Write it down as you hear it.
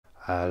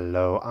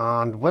Hello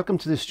and welcome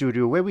to the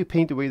studio where we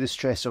paint away the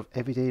stress of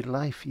everyday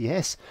life.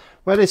 Yes,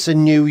 well, it's a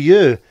new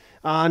year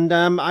and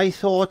I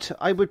thought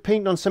I would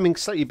paint on something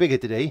slightly bigger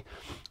today.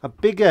 A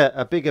bigger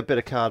bit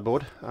of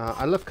cardboard.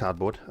 I love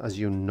cardboard, as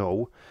you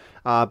know,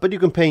 but you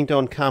can paint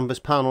on canvas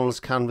panels,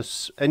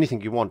 canvas,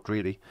 anything you want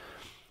really,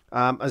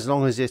 as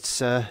long as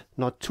it's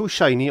not too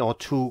shiny or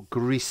too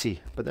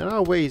greasy. But there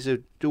are ways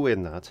of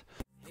doing that.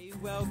 Hey,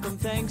 welcome,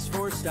 thanks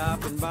for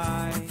stopping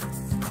by.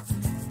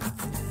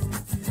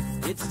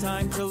 It's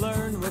time to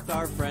learn with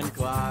our friend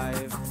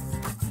Clive.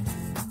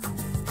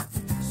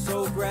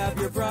 So grab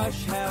your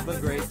brush, have a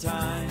great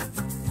time.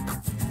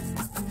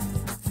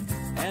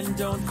 And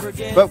don't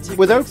forget. But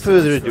without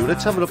further ado,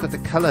 let's have a look at the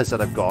colours that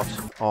I've got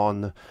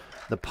on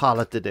the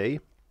palette today.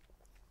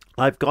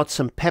 I've got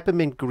some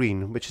peppermint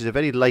green, which is a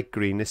very light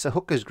green. It's a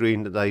hooker's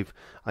green that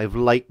I've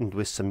lightened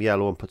with some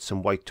yellow and put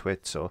some white to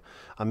it. So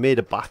I made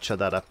a batch of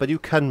that up, but you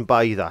can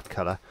buy that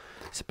colour.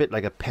 It's a bit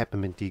like a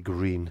pepperminty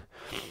green.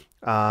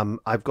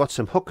 I've got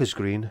some hooker's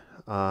green,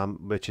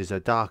 which is a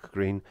dark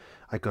green.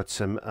 I got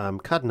some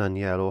CADMIUM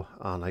yellow,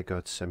 and I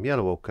got some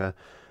yellow ochre.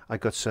 I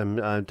got some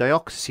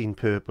dioxazine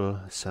purple,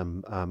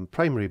 some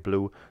primary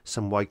blue,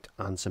 some white,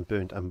 and some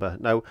burnt umber.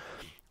 Now,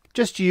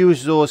 just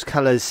use those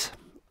colours.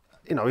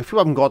 You know, if you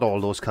haven't got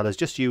all those colours,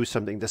 just use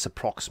something that's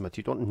approximate.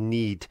 You don't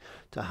need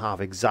to have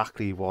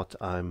exactly what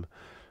that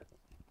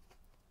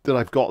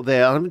I've got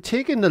there. I'm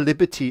taking the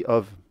liberty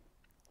of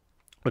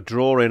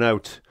drawing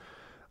out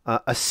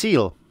a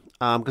seal.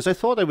 Because I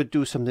thought I would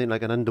do something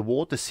like an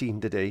underwater scene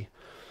today,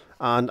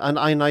 and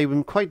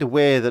I'm quite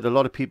aware that a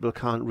lot of people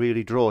can't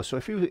really draw. So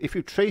if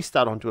you trace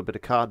that onto a bit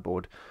of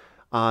cardboard,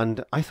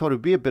 and I thought it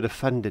would be a bit of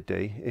fun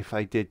today if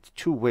I did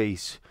two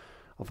ways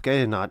of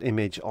getting that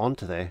image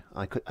onto there.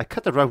 I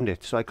cut around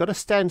it, so I got a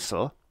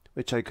stencil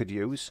which I could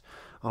use.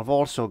 I've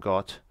also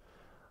got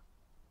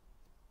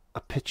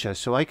a picture,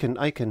 so I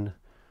can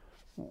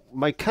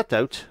my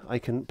cutout I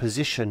can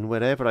position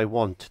wherever I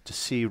want to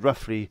see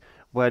roughly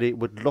where it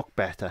would look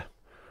better.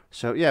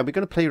 So yeah, we're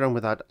going to play around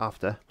with that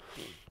after,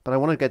 but I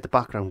want to get the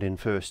background in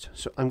first.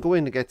 So I'm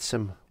going to get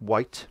some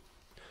white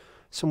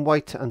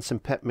and some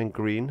peppermint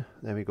green.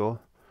 There we go,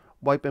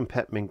 white and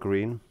peppermint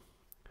green,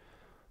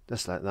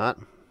 just like that.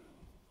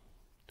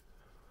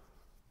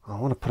 I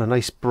want to put a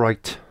nice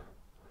bright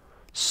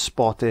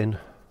spot in,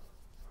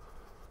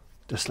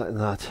 just like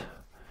that.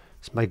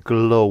 It's my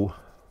glow.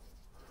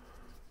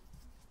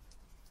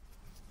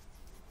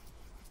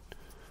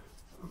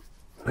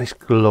 Nice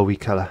glowy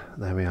colour.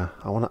 There we are.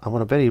 I want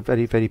a very,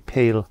 very, very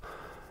pale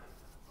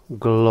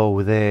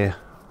glow there,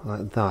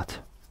 like that.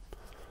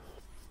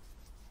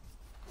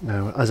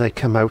 Now, as I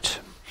come out,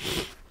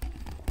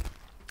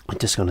 I'm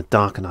just going to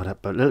darken that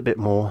up a little bit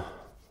more.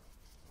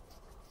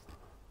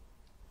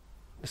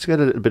 Let's get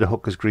a little bit of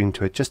hooker's green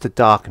to it, just to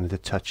darken it a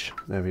touch.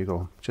 There we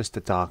go. Just to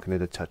darken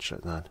it a touch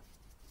like that.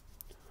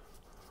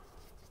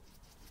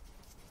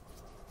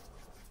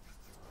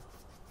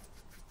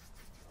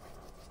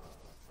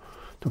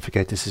 Don't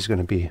forget, this is going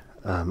to be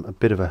a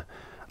bit of an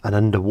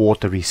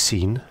underwatery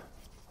scene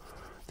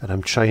that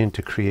I'm trying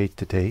to create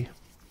today.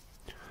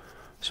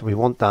 So we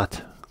want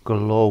that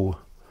glow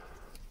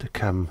to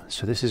come.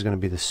 So this is going to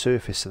be the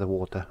surface of the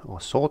water, or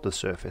sort of the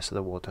surface of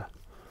the water.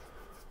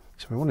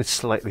 So we want it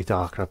slightly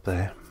darker up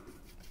there,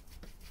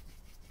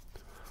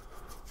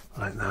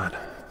 like that,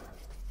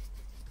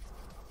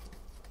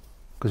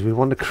 because we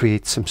want to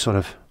create some sort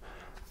of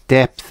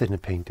depth in the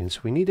painting. So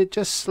we need it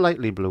just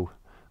slightly blue.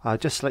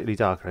 Just slightly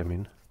darker, I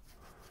mean.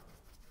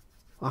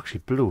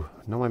 Actually, blue.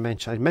 No, I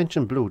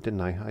mentioned blue,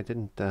 didn't I? I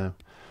didn't.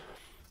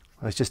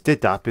 I just did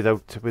that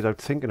without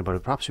thinking about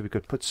it. Perhaps we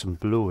could put some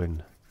blue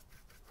in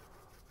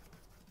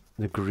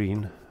the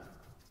green.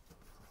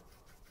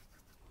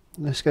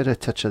 Let's get a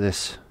touch of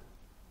this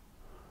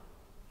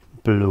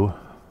blue.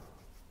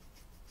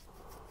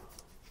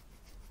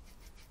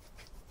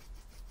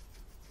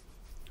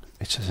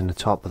 It's just in the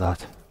top of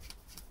that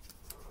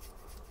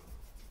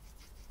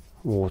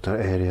water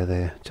area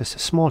there, just a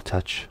small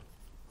touch.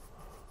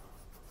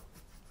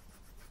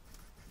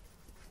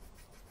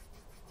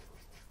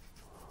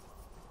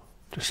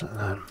 Just like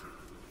that.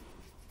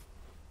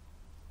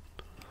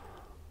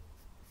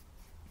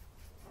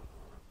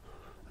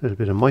 A little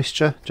bit of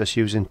moisture, just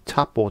using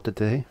tap water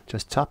today,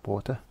 just tap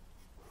water.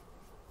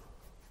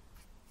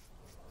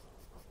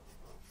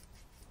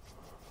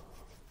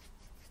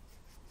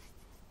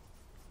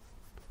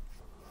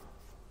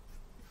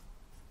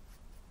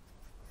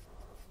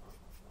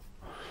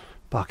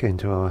 Back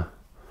into a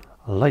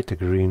lighter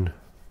green, a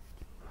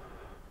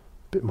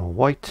bit more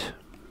white,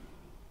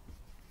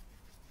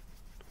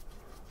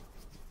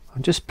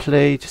 and just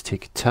play, just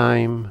take your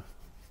time,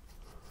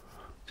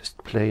 just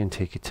play and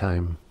take your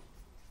time.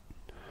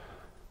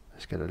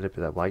 Let's get a little bit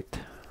of that white.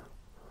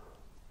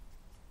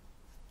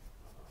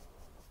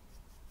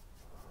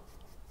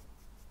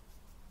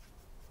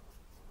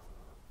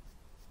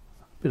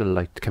 A bit of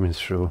light coming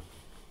through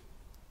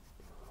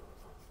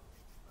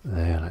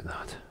there, like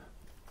that.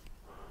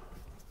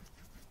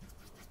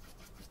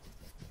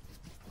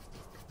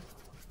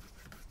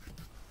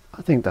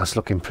 I think think that's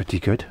looking pretty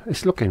good.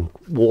 It's looking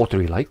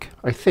watery like,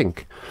 I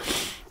think.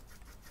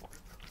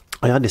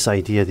 I had this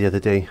idea the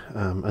other day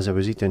as I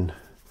was eating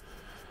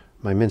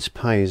my mince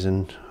pies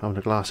and having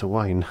a glass of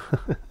wine.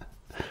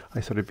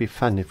 I thought it'd be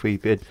fun if we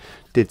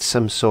did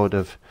some sort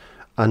of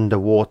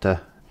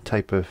underwater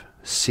type of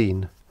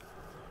scene.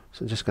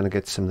 So I'm just going to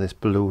get some of this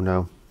blue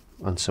now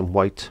and some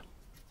white.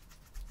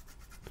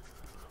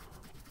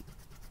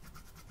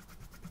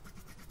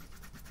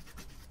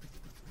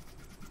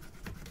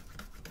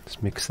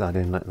 Let's mix that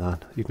in like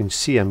that. You can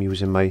see I'm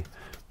using my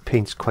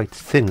paints quite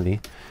thinly.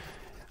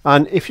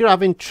 And if you're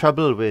having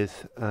trouble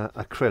with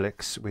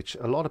acrylics, which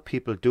a lot of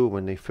people do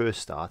when they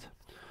first start,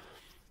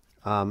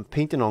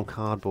 painting on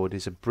cardboard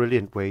is a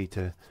brilliant way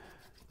to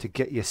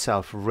get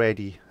yourself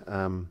ready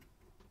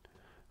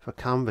for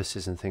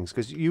canvases and things.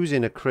 Because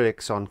using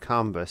acrylics on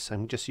canvas,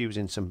 I'm just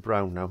using some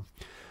brown now.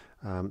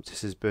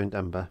 This is burnt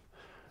umber.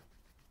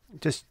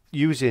 Just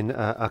using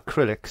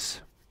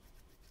acrylics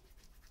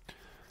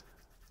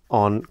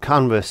on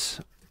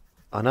canvas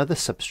and other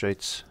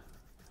substrates,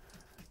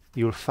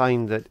 you'll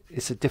find that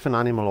it's a different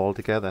animal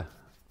altogether.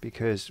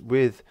 Because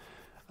with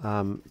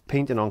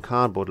painting on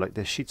cardboard, like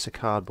there's sheets of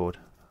cardboard,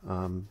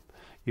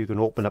 you can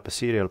open up a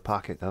cereal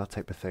packet, that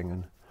type of thing,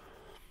 and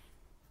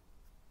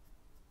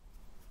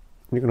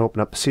you can open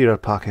up a cereal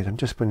packet. I'm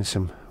just putting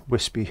some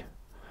wispy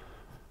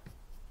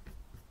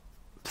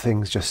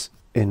things just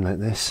in like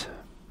this.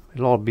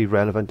 It'll all be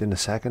relevant in a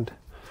second.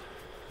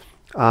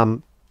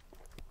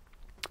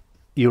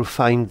 You'll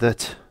find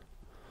that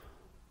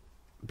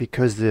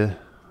because the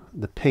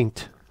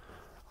paint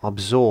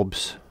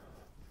absorbs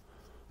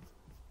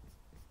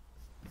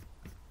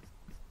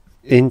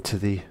into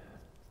the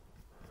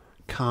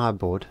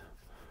cardboard,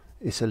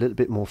 it's a little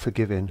bit more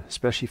forgiving,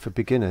 especially for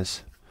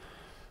beginners.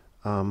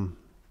 I'm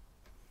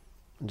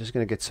just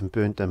going to get some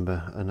burnt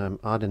umber, and I'm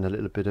adding a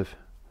little bit of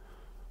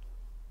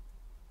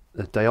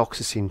the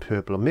dioxazine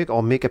purple,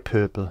 or make a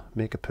purple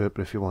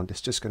if you want. It's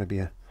just going to be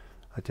a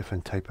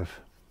different type of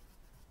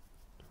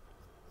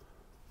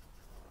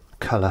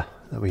colour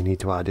that we need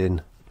to add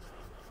in,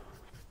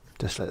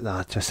 just like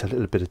that, just a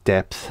little bit of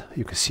depth.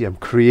 You can see I'm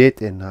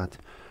creating that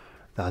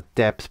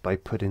depth by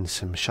putting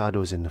some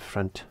shadows in the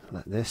front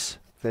like this,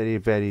 very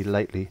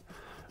lightly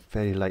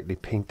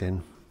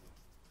painting.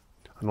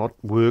 I'm not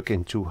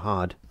working too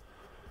hard.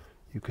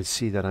 You can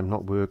see that I'm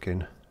not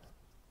working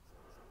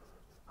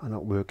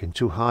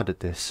too hard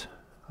at this.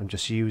 I'm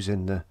just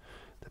using the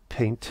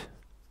paint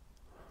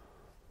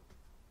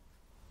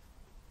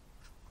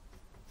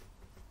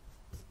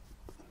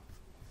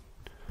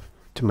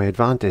to my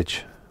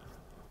advantage.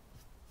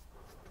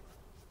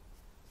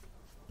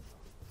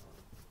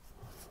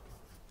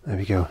 There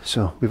we go.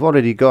 So we've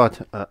already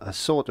got a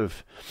sort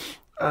of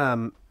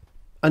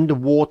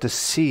underwater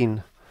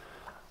scene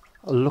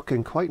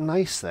looking quite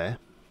nice there,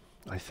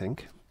 I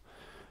think.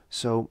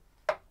 So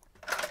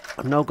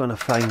I'm now going to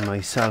find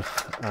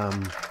myself a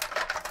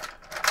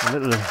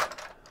little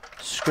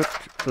strip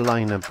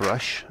liner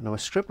brush. Now a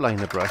strip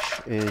liner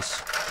brush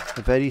is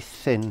a very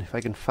thin, if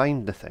I can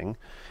find the thing,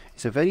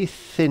 it's a very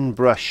thin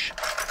brush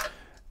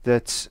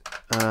that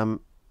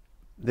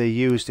they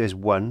used as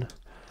one.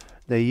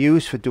 They're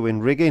used for doing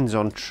riggings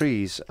on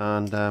trees,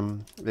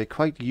 and they're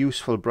quite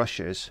useful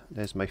brushes.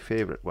 There's my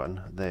favourite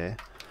one there.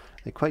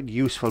 They're quite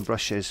useful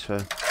brushes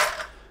for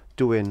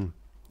doing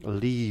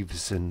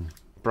leaves and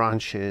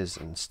branches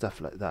and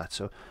stuff like that.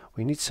 So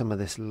we need some of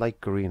this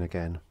light green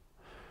again.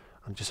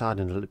 I'm just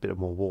adding a little bit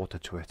more water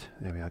to it.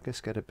 There we are.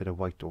 Let's get a bit of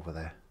white over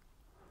there.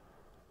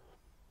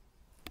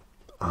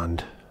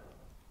 And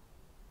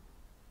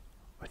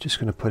we're just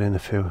going to put in a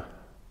few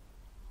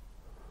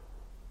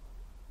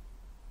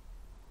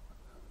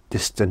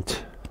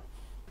distant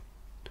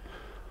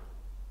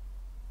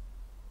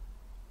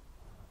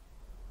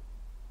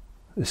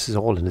this is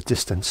all in the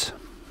distance.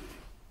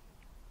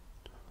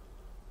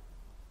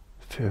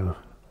 Few,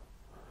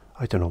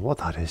 I don't know what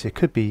that is. It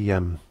could be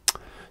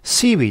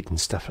seaweed and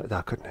stuff like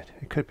that, couldn't it?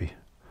 It could be.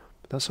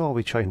 But that's all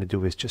we're trying to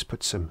do, is just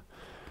put some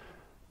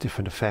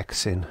different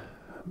effects in,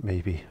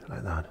 maybe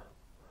like that.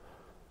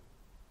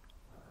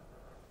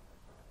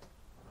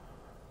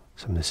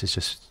 Some of this is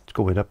just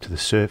going up to the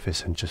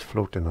surface and just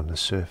floating on the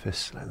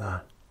surface like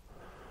that.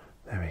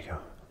 There we go.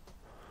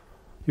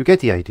 You get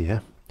the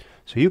idea.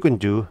 So you can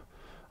do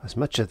as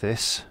much of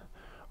this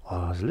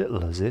or as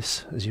little as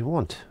this as you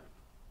want.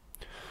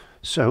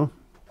 So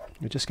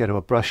you just get to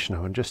a brush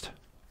now and just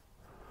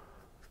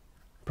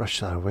brush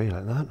that away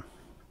like that.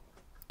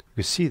 You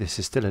can see this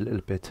is still a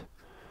little bit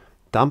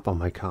damp on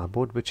my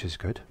cardboard, which is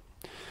good.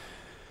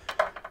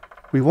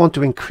 We want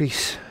to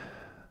increase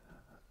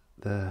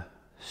the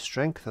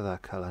strength of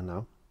that colour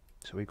now,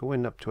 so we go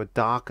in up to a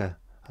darker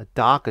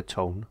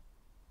tone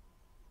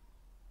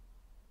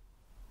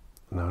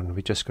now, and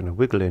we're just going to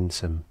wiggle in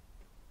some,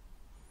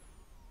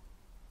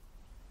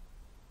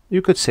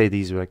 you could say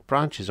these are like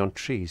branches on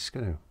trees,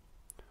 you know.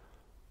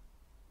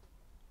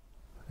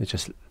 They're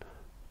just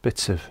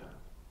bits of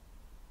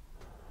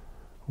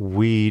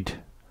weed,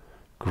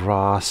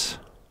 grass,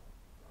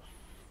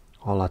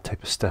 all that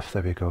type of stuff.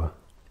 There we go.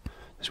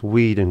 It's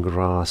weed and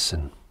grass,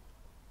 and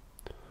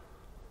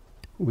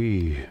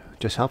we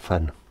just have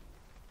fun.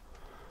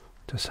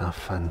 Just have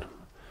fun.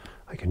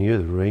 I can hear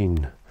the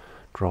rain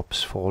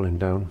drops falling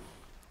down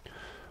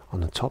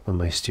on the top of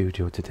my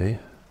studio today.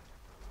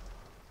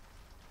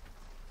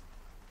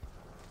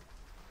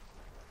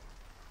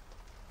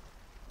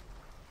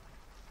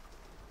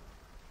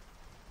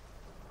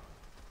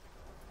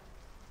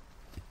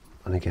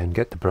 And again,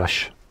 get the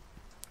brush,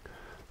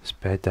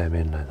 just bed them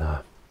in like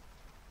that.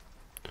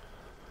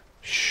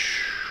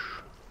 Shh.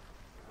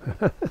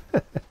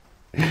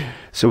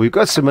 So we've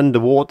got some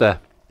underwater.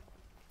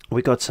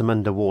 We got some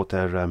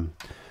underwater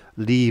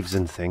leaves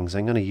and things.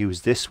 I'm going to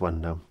use this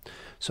one now.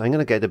 So I'm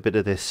going to get a bit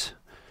of this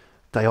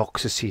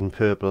dioxazine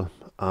purple.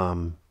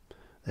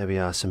 There we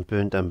are, some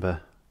burnt umber.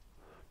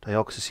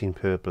 Dioxazine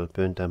purple,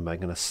 burnt umber.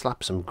 I'm going to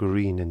slap some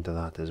green into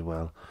that as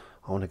well.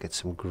 I want to get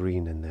some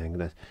green in there. I'm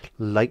going to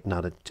lighten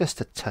that just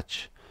a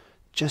touch.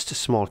 Just a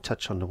small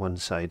touch on the one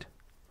side.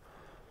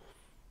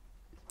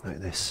 Like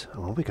this.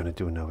 And what are we going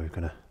to do now? We're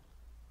going to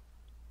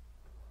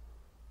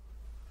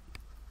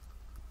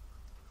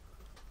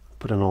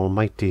put an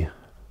almighty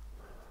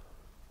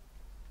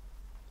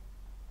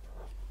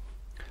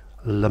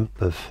lump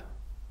of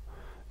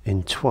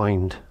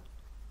entwined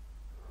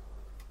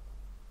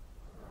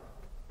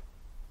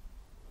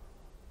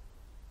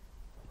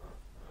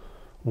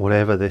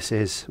whatever this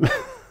is.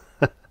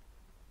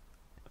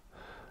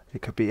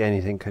 It could be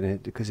anything, can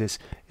it? Because it's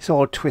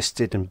all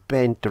twisted and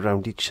bent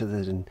around each other,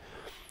 and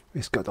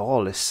it's got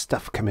all this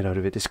stuff coming out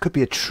of it. This could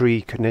be a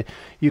tree, couldn't it?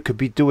 You could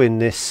be doing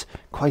this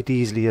quite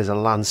easily as a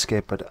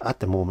landscape, but at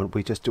the moment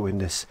we're just doing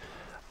this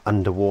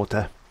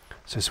underwater.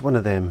 So it's one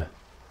of them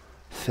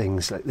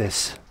things like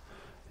this.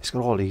 It's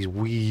got all these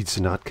weeds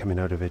and that coming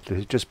out of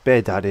it. Just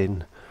bed that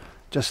in,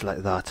 just like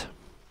that.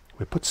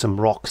 We'll put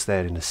some rocks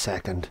there in a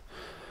second.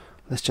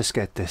 Let's just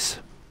get this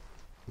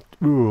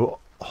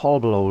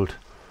horrible old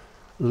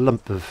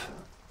lump of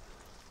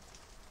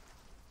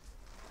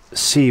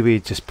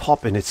seaweed just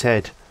popping its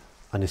head,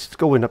 and it's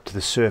going up to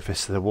the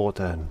surface of the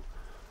water, and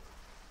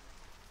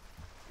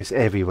it's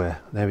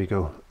everywhere. There we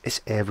go, it's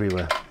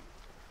everywhere.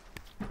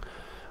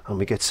 And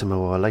we get some of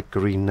our light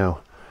green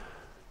now,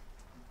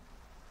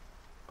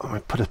 and we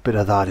put a bit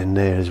of that in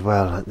there as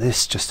well, like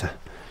this, just to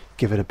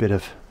give it a bit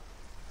of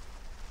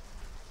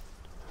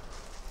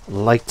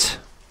light.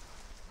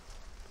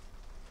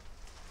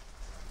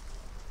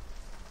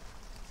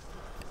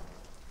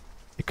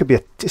 It could be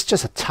it's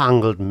just a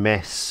tangled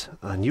mess,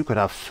 and you could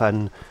have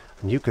fun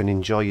and you can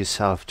enjoy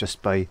yourself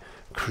just by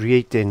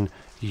creating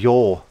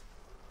your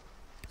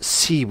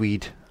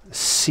seaweed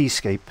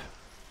seascape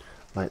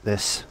like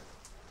this.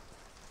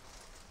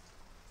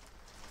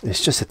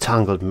 It's just a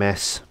tangled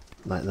mess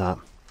like that.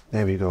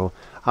 There we go.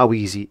 How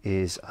easy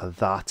is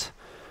that?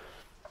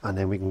 And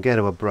then we can get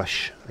our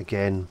brush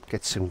again,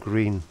 get some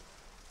green,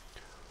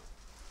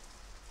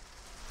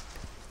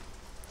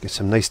 get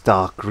some nice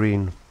dark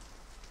green.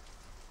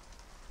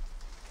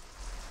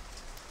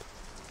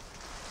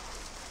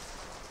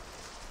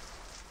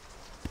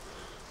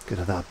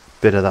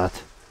 Bit of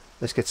that.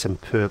 Let's get some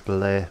purple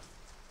there.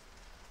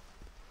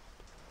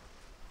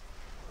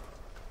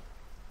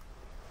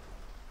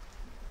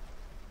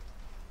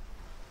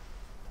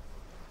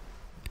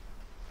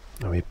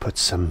 And we put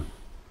some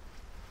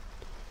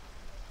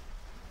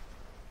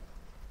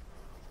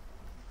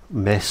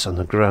mess on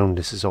the ground.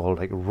 This is all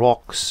like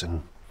rocks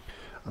and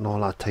all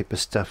that type of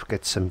stuff.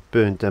 Get some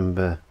burnt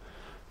umber.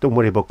 Don't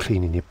worry about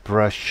cleaning your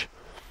brush.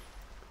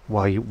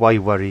 Why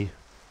worry?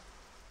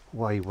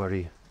 Why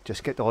worry?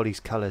 Just get all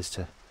these colours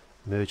to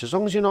merge. As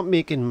long as you're not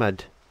making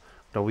mud.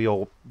 Though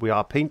we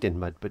are painting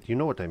mud, but you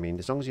know what I mean.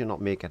 As long as you're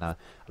not making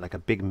like a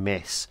big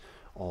mess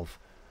of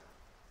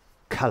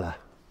colour.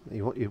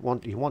 You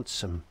want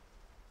some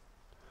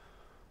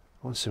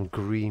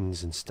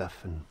greens and stuff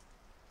and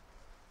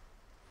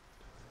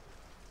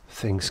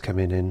things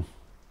coming in.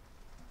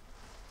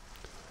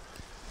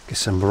 Get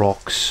some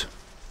rocks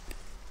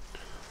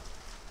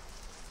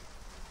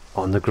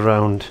on the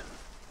ground.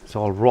 It's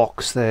all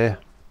rocks there.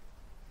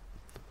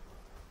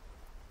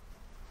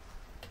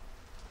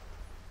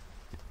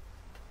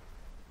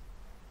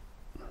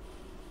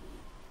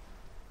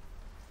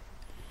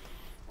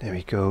 There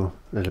we go,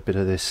 a little bit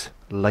of this,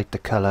 light the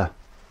colour.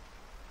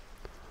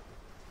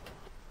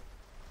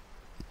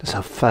 Just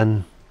have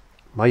fun.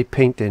 My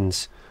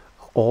paintings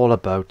are all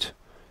about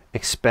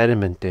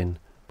experimenting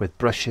with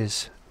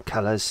brushes,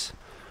 colours,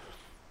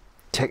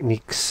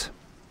 techniques.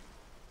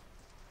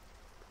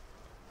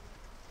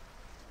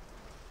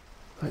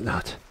 Like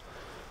that.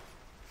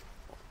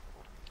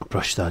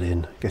 Brush that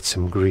in, get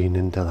some green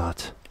into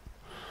that.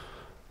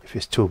 If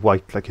it's too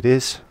white like it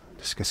is,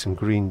 just get some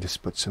green,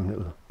 just put some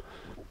little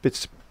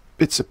bits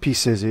of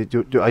pieces.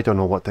 I don't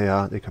know what they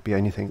are. They could be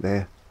anything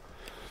there.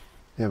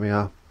 There we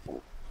are.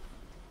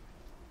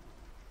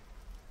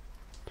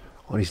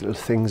 All these little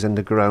things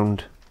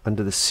underground,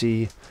 under the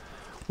sea.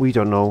 We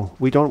don't know.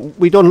 We don't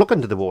look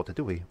under the water,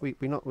 do we? We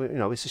you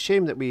know, it's a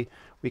shame that we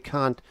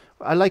can't.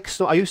 I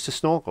used to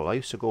snorkel. I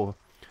used to go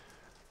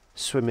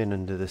swimming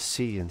under the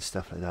sea and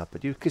stuff like that.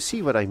 But you can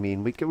see what I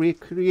mean. We're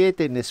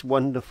recreating this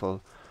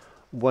wonderful,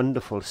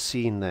 wonderful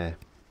scene there.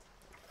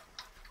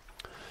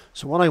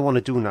 So what I want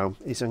to do now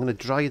is I'm going to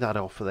dry that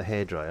off with a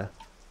hairdryer.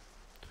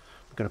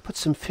 We're going to put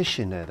some fish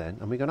in there then,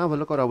 and we're going to have a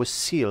look at our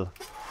seal.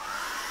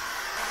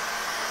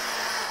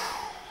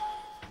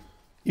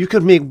 You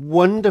could make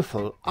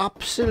wonderful,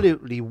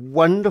 absolutely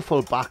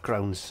wonderful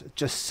backgrounds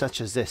just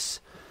such as this.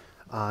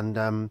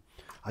 And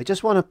I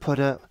just want to put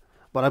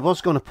but I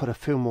was going to put a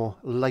few more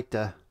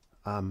lighter,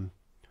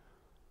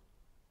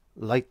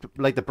 like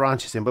the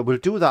branches in, but we'll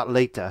do that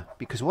later,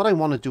 because what I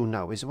want to do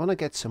now is I want to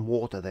get some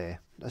water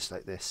there, just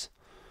like this.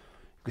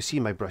 You can see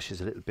my brush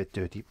is a little bit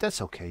dirty, but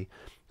that's okay.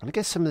 I'm going to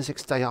get some of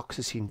this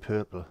dioxazine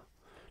purple.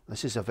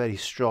 This is a very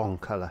strong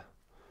colour,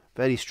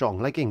 very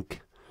strong, like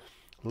ink,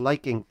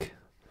 like ink.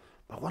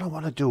 But what I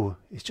want to do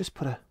is just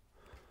put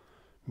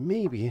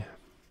maybe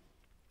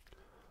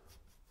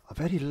a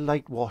very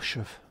light wash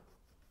of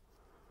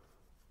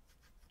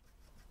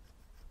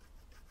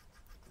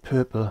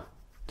purple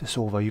this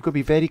over. You've got to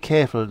be very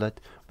careful that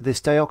with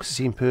this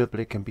dioxazine purple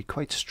it can be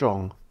quite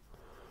strong.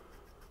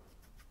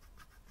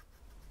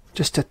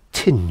 Just a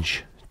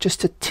tinge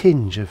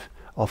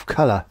of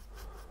colour.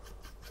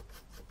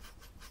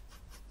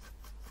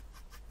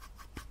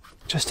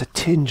 Just a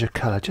tinge of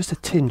colour, just a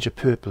tinge of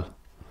purple.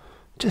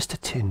 Just a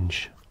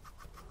tinge.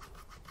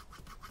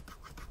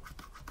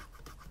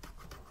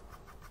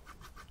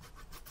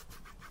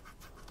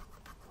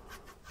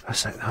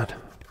 Just like that.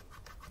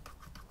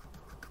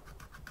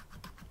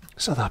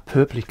 So that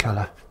purpley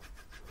colour.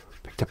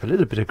 Picked up a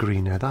little bit of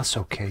green there, that's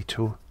okay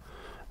too.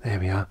 There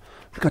we are.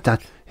 We've got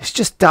that. It's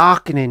just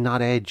darkening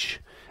that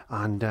edge.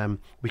 And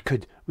we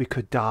could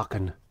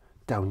darken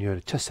down here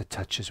just a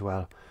touch as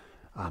well.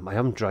 I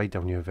haven't dried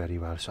down here very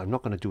well, so I'm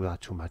not going to do that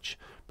too much.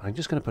 But I'm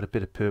just going to put a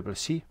bit of purple.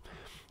 See?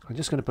 I'm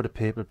just going to put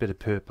a bit of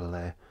purple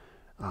there.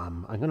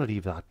 I'm going to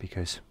leave that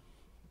because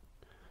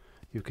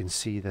you can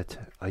see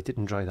that I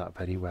didn't dry that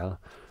very well.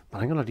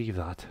 But I'm going to leave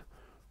that.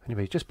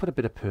 Anyway, just put a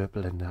bit of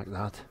purple in like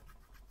that.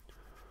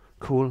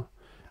 Cool.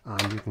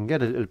 And you can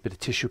get a little bit of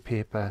tissue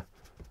paper.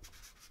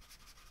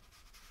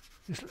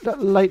 Just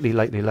lightly.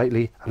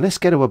 And let's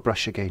get our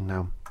brush again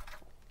now.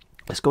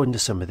 Let's go into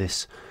some of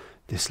this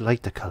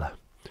lighter colour.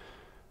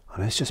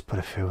 And let's just put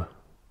a few.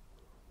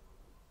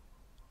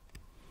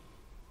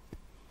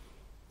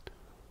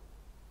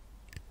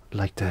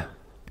 Lighter.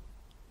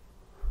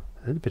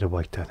 A little bit of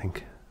white, I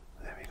think.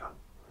 There we go.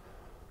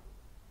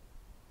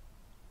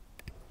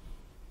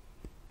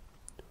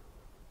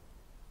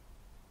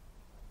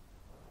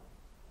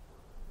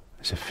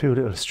 There's a few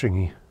little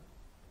stringy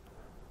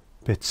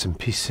bits and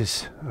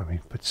pieces. I mean,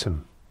 put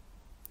some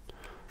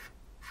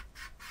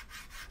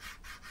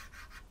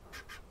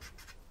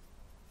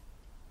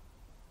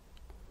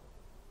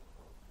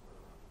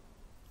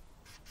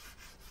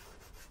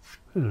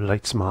little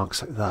lights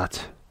marks like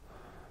that.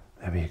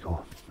 There we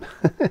go.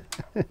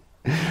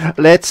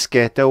 Let's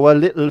get our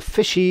little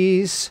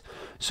fishies.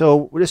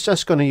 So we're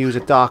just going to use a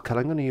dark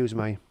colour. I'm going to use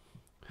my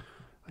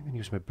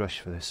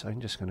brush for this.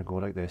 I'm just going to go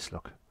like this.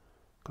 Look,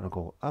 I'm going to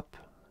go up.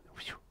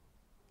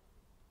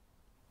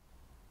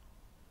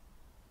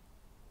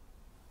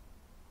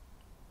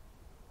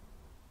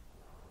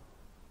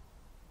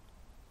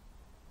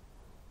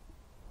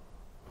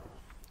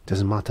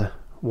 Doesn't matter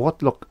what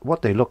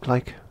they look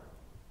like.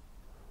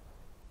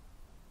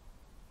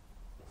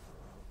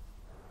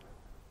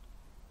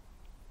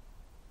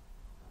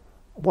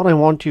 What I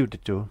want you to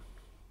do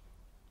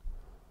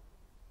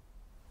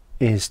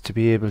is to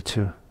be able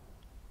to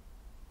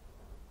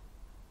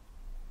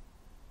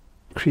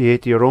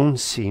create your own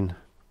scene.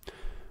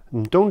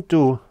 And don't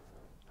do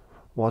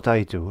what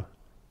I do,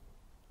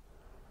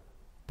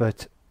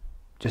 but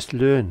just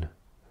learn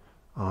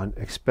and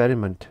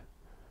experiment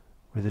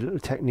with the little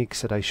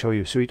techniques that I show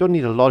you. So you don't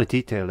need a lot of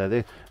detail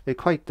there. They're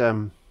quite,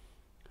 you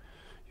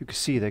can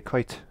see they're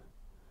quite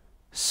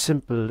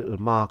simple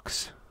little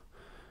marks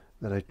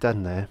that I've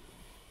done there.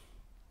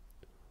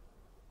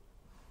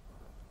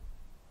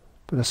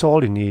 But that's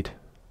all you need,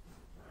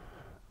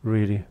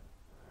 really.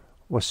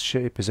 What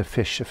shape is a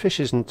fish? A fish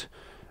isn't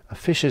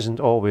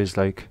always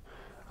like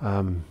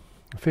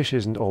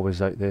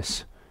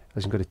this. It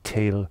hasn't got a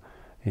tail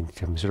and it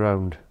comes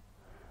around.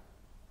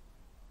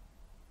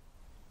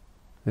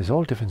 There's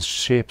all different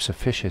shapes of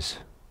fishes.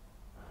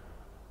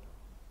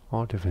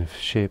 All different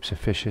shapes of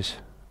fishes.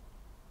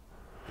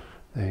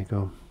 There you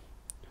go.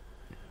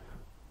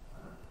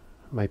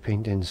 My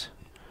paintings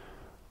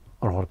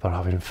are all about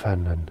having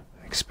fun and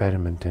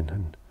experimenting,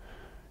 and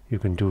you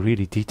can do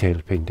really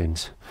detailed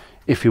paintings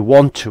if you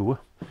want to.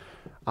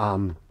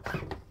 I'm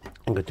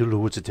going to do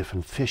loads of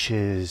different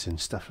fishes and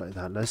stuff like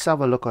that. Let's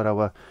have a look at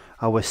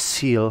our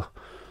seal.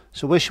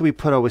 So where should we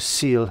put our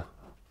seal?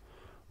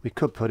 We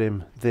could put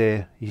him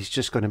there. He's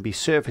just going to be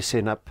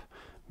surfacing up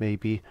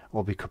maybe,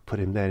 or we could put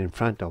him there in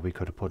front, or we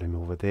could have put him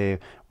over there.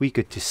 We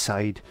could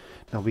decide.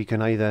 Now we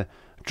can either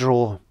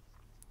draw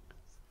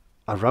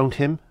around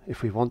him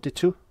if we wanted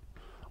to,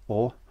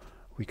 or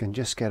we can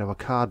just get our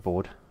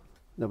cardboard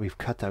that we've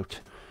cut out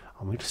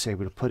and we'll say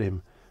we'll put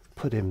him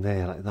put him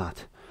there like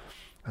that,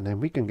 and then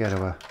we can get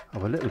our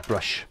little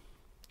brush,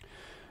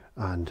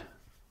 and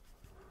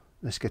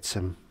let's get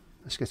some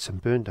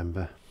burnt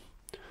umber,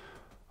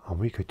 and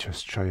we could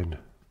just try and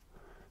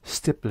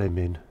stipple him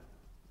in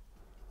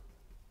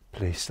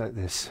place like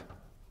this,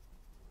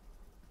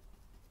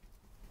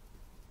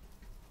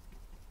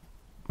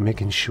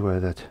 making sure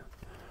that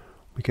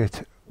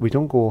we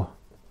don't go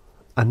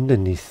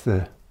underneath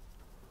the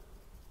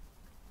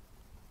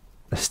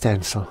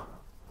stencil.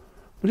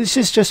 But this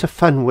is just a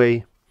fun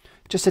way,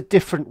 just a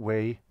different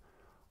way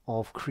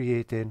of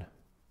creating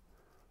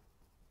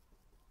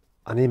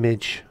an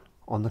image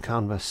on the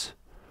canvas.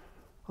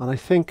 And I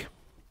think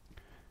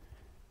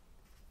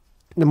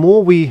the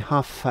more we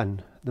have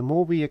fun, the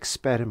more we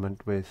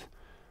experiment with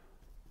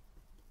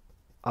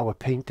our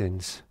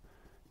paintings,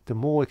 the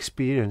more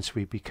experienced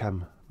we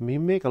become. We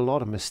make a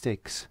lot of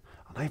mistakes,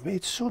 and I've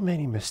made so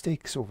many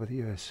mistakes over the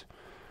years,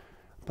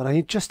 but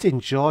I just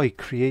enjoy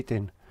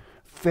creating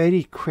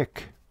very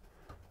quick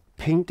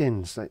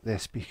paintings like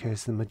this,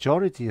 because the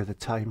majority of the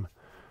time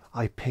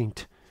I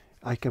paint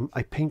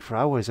for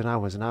hours and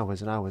hours and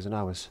hours and hours and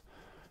hours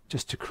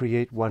just to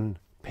create one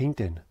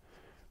painting.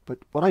 But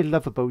what I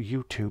love about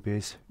YouTube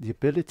is the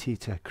ability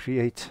to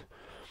create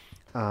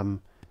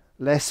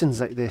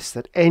lessons like this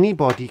that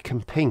anybody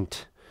can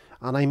paint.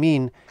 And I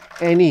mean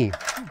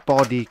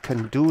anybody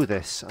can do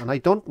this. And I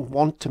don't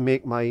want to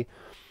make my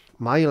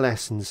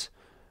lessons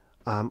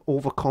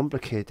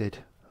overcomplicated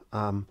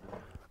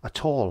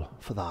at all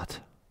for that.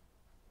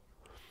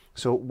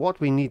 So what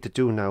we need to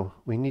do now,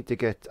 we need to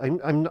get,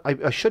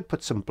 I should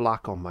put some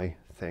black on my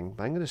thing,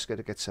 but I'm just going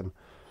to get some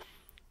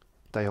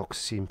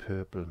dioxazine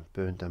purple,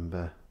 burnt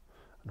umber,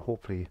 and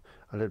hopefully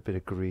a little bit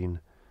of green,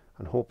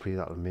 and hopefully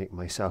that'll make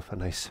myself a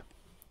nice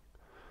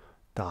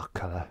dark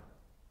colour.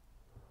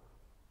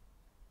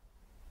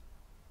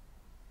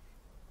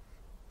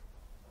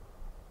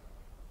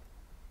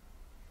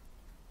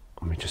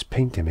 And we just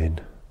paint him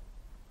in.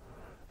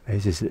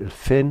 There's his little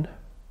fin.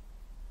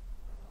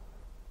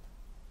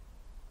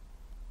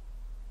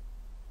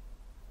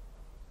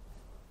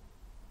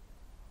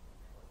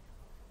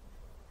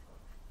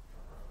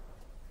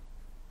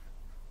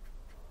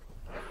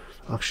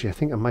 Actually, I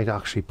think I might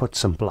actually put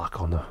some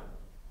black on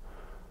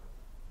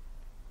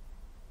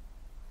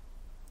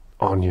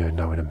here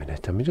now in a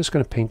minute. I'm just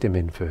going to paint him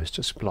in first,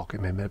 just block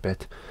him in a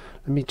bit.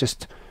 Let me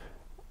just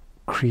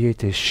create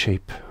this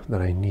shape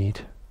that I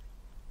need.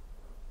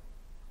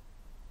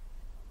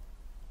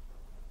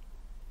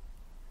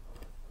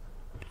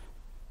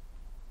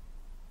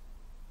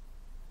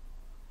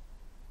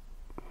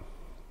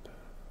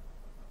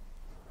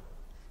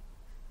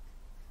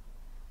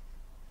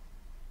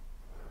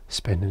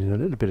 Spending a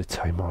little bit of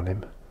time on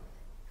him.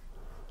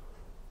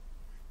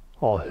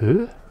 Or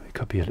her. It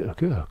could be a little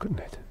girl, couldn't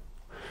it?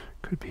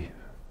 Could be.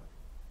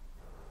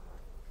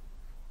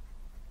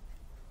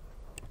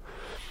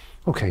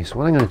 Okay, so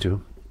what I'm going to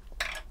do,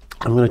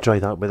 I'm going to dry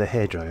that with a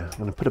hairdryer. I'm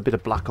going to put a bit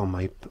of black on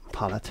my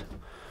palette.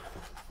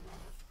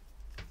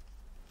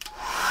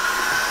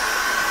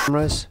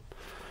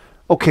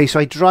 Okay, so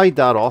I dried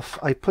that off.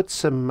 I put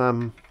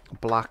some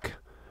black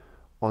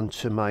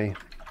onto my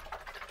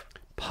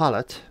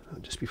palette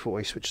just before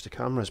I switch the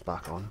cameras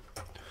back on.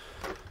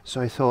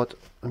 So I thought,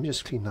 let me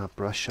just clean that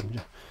brush.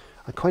 I'm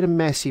quite a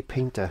messy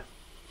painter.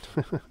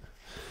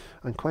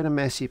 I'm quite a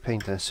messy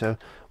painter. So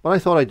what I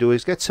thought I'd do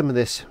is get some of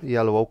this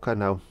yellow ochre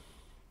now.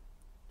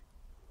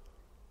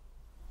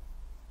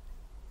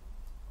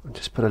 And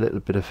just put a little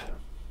bit of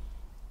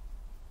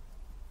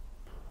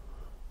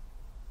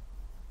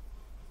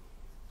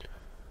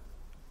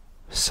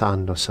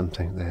sand or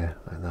something there,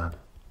 like that.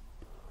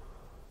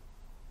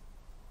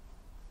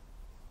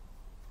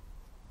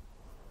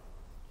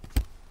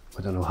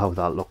 I don't know how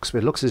that looks, but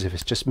it looks as if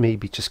it's just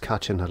maybe just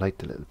catching the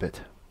light a little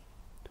bit.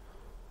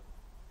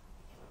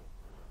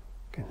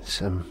 Getting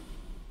some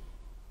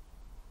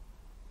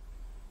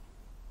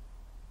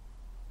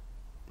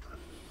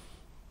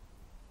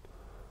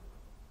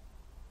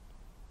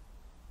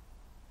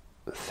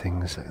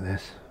things like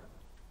this.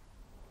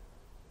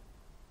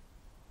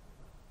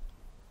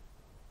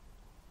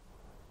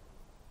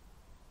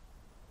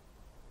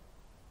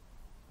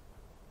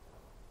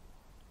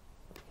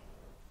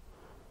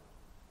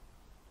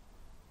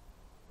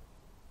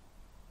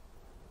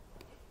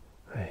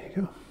 There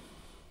you go.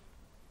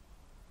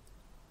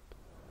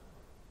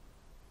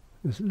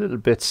 There's little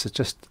bits that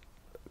just,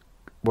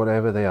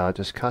 whatever they are,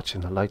 just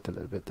catching the light a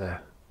little bit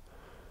there.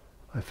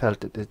 I felt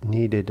that it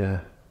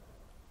needed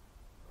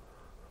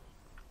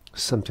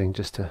something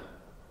just to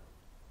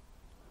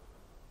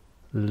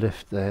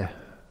lift there.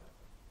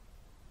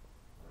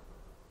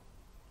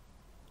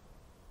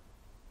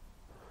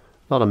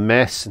 A lot of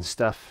mess and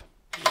stuff.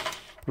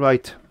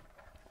 Right,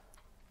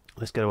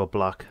 let's get our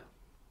black.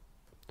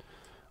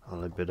 A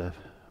little bit of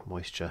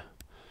moisture,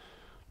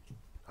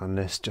 and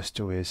let's just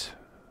do his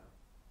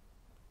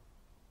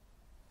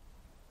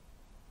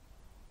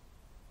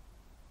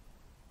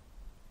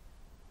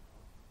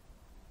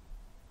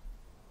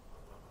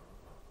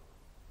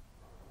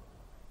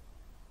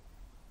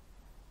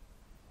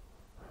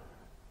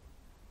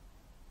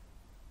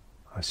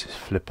That's this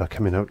flipper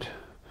coming out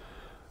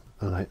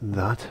like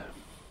that.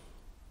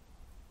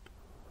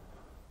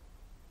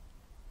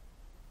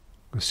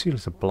 The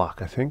seals are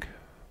black, I think.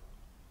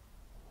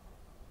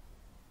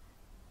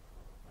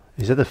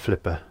 His other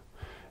flipper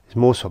is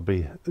most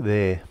probably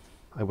there,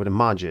 I would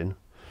imagine,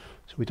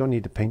 so we don't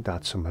need to paint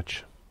that so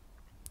much.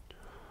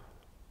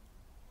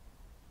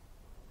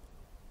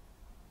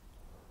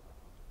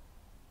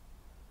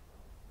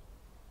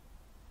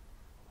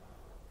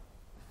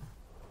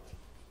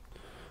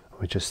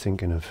 We're just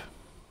thinking of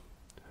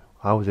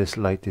how this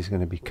light is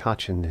going to be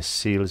catching this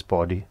seal's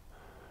body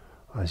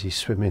as he's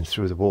swimming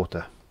through the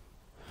water.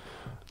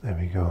 There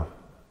we go.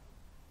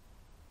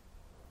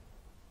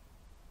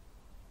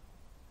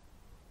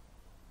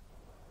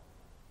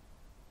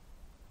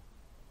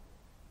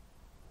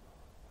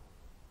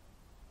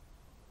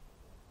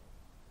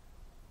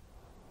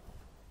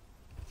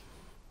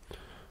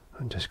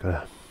 I'm just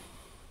gonna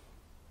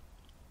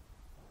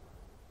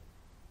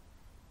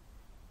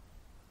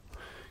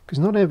because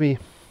not every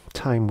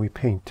time we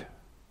paint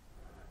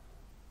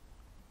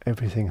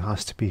everything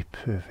has to be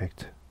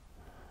perfect.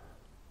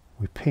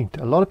 We paint.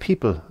 A lot of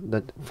people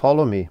that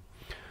follow me,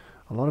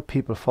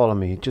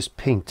 just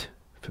paint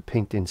for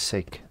painting's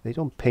sake. They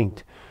don't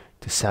paint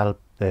to sell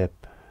their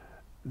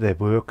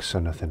works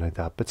or nothing like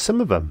that. But some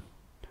of them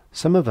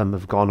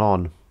have gone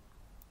on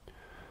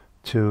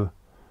to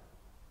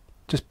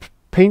just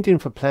painting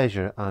for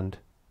pleasure and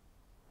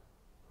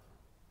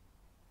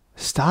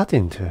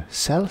starting to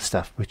sell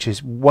stuff, which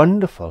is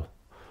wonderful,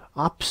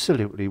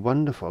 absolutely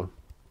wonderful.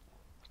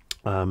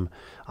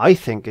 I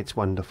think it's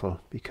wonderful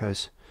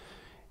because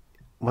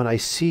when I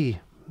see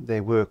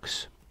their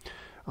works,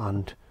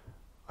 and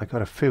I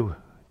got a few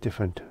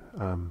different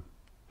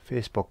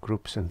Facebook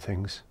groups and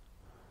things,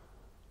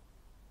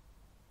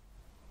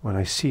 when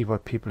I see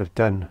what people have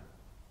done,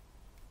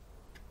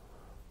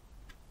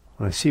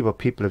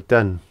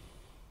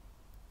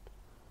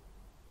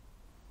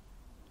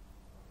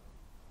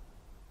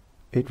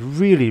 it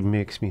really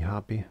makes me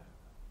happy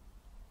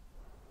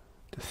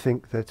to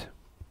think that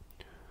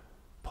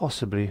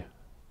possibly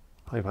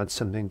I've had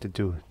something to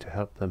do to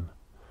help them.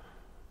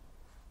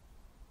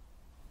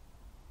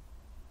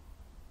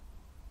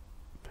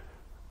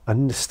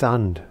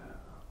 Understand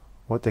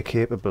what they're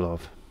capable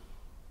of.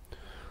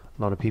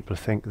 A lot of people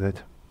think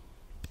that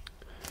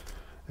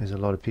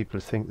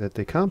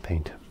they can't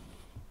paint.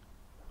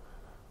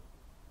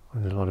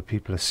 And a lot of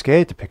people are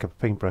scared to pick up a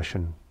paintbrush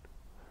and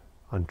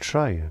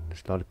try, and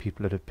there's a lot of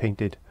people that have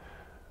painted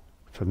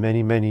for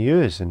many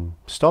years and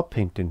stopped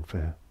painting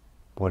for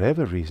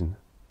whatever reason.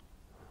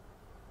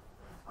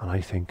 And I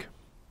think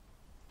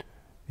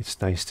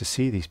it's nice to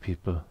see these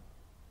people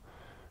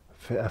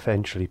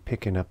eventually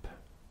picking up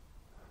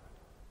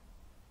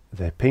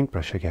their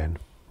paintbrush again.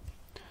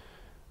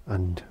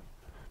 And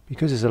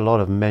because there's a lot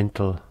of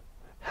mental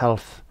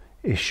health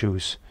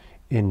issues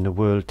in the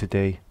world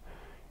today,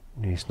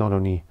 it's not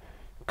only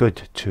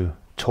good to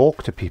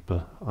talk to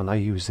people, and I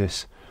use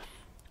this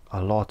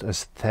a lot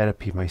as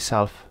therapy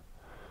myself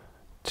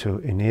to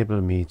enable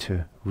me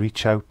to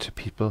reach out to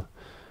people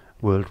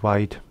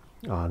worldwide,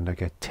 and I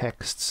get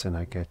texts and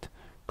I get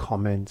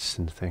comments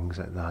and things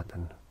like that,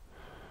 and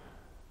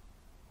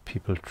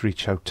people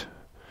reach out,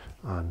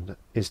 and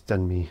it's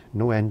done me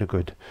no end of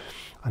good.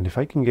 And if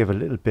I can give a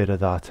little bit of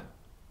that,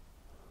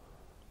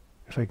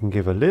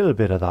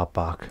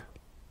 back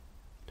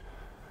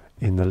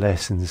in the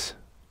lessons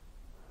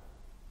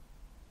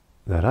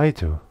that I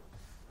do,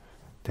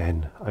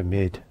 then I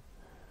made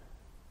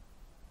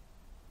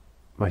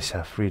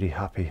myself really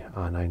happy,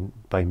 and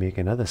by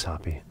making others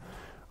happy,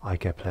 I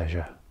get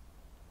pleasure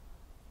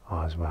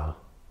as well.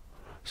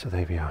 So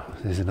there we are.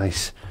 There's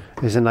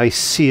a nice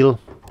seal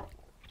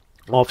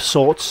of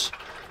sorts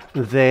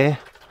there.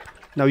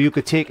 Now you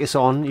could take this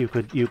on. You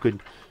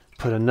could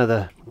put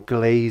another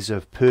glaze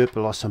of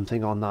purple or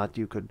something on that.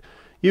 You could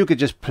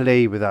just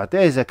play with that.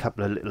 There's a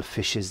couple of little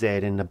fishes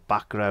there in the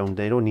background.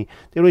 They're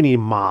only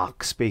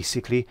marks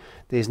basically.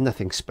 There's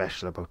nothing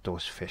special about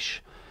those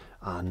fish,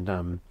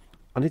 and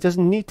it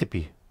doesn't need to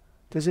be.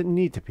 Does it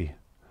need to be?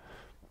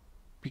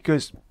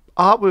 Because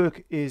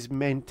artwork is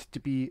meant to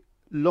be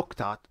looked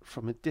at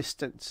from a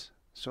distance.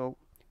 So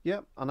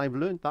yeah, and I've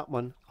learned that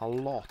one a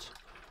lot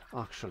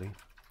actually.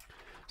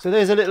 So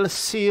there's a little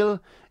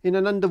seal in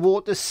an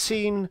underwater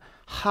scene.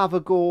 Have a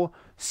go,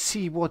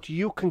 see what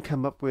you can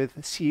come up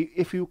with, see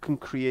if you can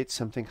create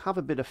something. Have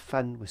a bit of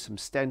fun with some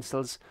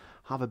stencils,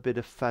 have a bit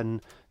of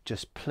fun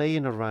just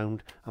playing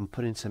around and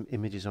putting some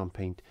images on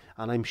paint.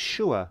 And I'm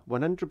sure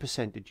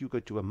 100% that you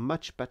could do a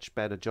much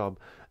better job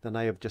than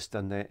I have just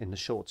done there in the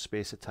short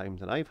space of time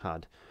that I've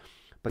had.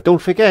 But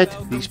don't forget,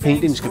 these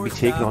paintings could be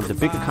taken onto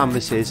bigger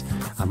canvases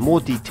and more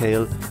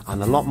detail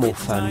and a lot more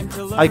fun.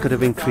 I could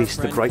have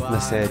increased the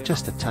brightness there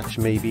just a touch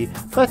maybe,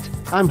 but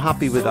I'm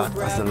happy with that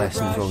as the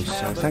lesson goes.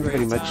 So thank you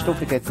very much. Don't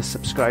forget to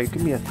subscribe,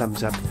 give me a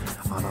thumbs up,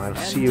 and I'll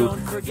see you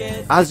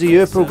as the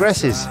year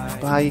progresses.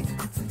 Bye.